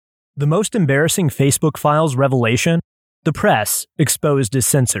The most embarrassing Facebook files revelation? The press exposed as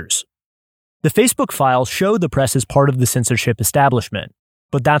censors. The Facebook files show the press as part of the censorship establishment,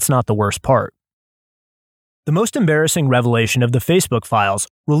 but that's not the worst part. The most embarrassing revelation of the Facebook files,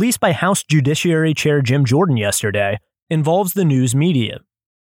 released by House Judiciary Chair Jim Jordan yesterday, involves the news media.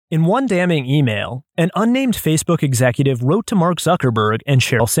 In one damning email, an unnamed Facebook executive wrote to Mark Zuckerberg and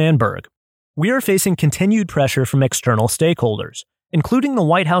Sheryl Sandberg, "We are facing continued pressure from external stakeholders, including the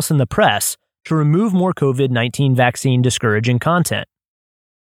White House and the press, to remove more COVID-19 vaccine discouraging content.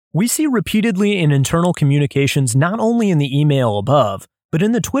 We see repeatedly in internal communications not only in the email above, but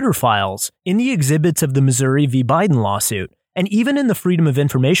in the Twitter files, in the exhibits of the Missouri v. Biden lawsuit, and even in the Freedom of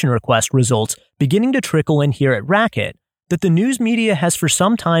Information request results beginning to trickle in here at Racket, that the news media has for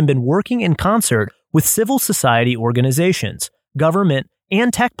some time been working in concert with civil society organizations, government,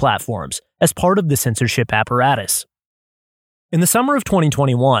 and tech platforms as part of the censorship apparatus." In the summer of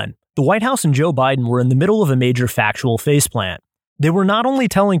 2021, the White House and Joe Biden were in the middle of a major factual faceplant. They were not only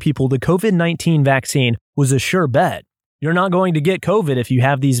telling people the COVID-19 vaccine was a sure bet, "You're not going to get COVID if you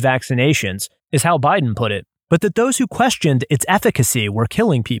have these vaccinations," is how Biden put it, but that those who questioned its efficacy were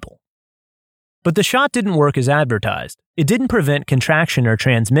killing people. But the shot didn't work as advertised. It didn't prevent contraction or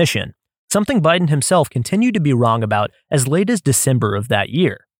transmission, something Biden himself continued to be wrong about as late as December of that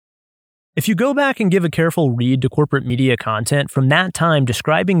year. If you go back and give a careful read to corporate media content from that time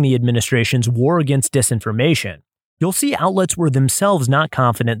describing the administration's war against disinformation, you'll see outlets were themselves not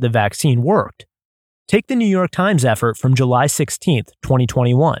confident the vaccine worked. Take the New York Times effort from July 16,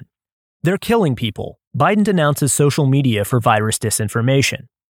 2021. "They're killing people. Biden denounces social media for virus disinformation."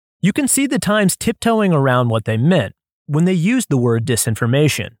 You can see the Times tiptoeing around what they meant when they used the word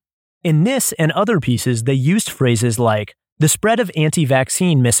disinformation. In this and other pieces, they used phrases like the spread of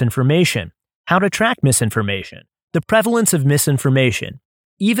anti-vaccine misinformation, how to track misinformation, the prevalence of misinformation.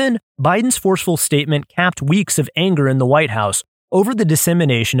 Even Biden's forceful statement capped weeks of anger in the White House over the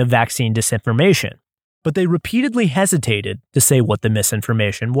dissemination of vaccine disinformation, but they repeatedly hesitated to say what the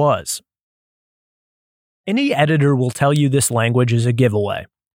misinformation was. Any editor will tell you this language is a giveaway.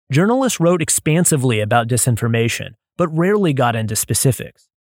 Journalists wrote expansively about disinformation, but rarely got into specifics.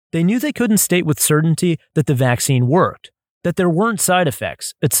 They knew they couldn't state with certainty that the vaccine worked, that there weren't side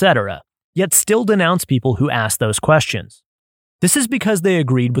effects, etc., yet still denounce people who asked those questions. This is because they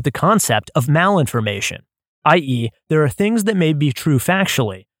agreed with the concept of malinformation, i.e., there are things that may be true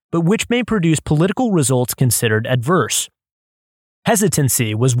factually, but which may produce political results considered adverse.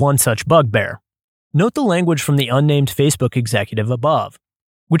 Hesitancy was one such bugbear. Note the language from the unnamed Facebook executive above,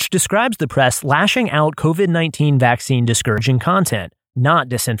 which describes the press lashing out COVID-19 vaccine discouraging content, not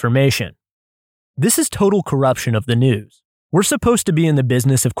disinformation. This is total corruption of the news. We're supposed to be in the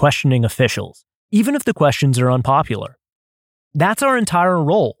business of questioning officials, even if the questions are unpopular. That's our entire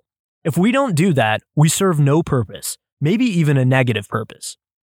role. If we don't do that, we serve no purpose, maybe even a negative purpose.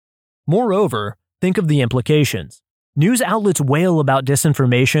 Moreover, think of the implications. News outlets wail about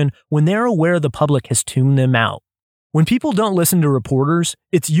disinformation when they're aware the public has tuned them out. When people don't listen to reporters,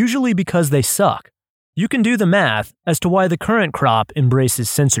 it's usually because they suck. You can do the math as to why the current crop embraces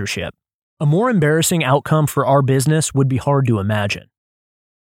censorship. A more embarrassing outcome for our business would be hard to imagine.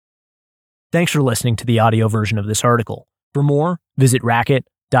 Thanks for listening to the audio version of this article. For more, visit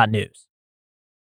racket.news.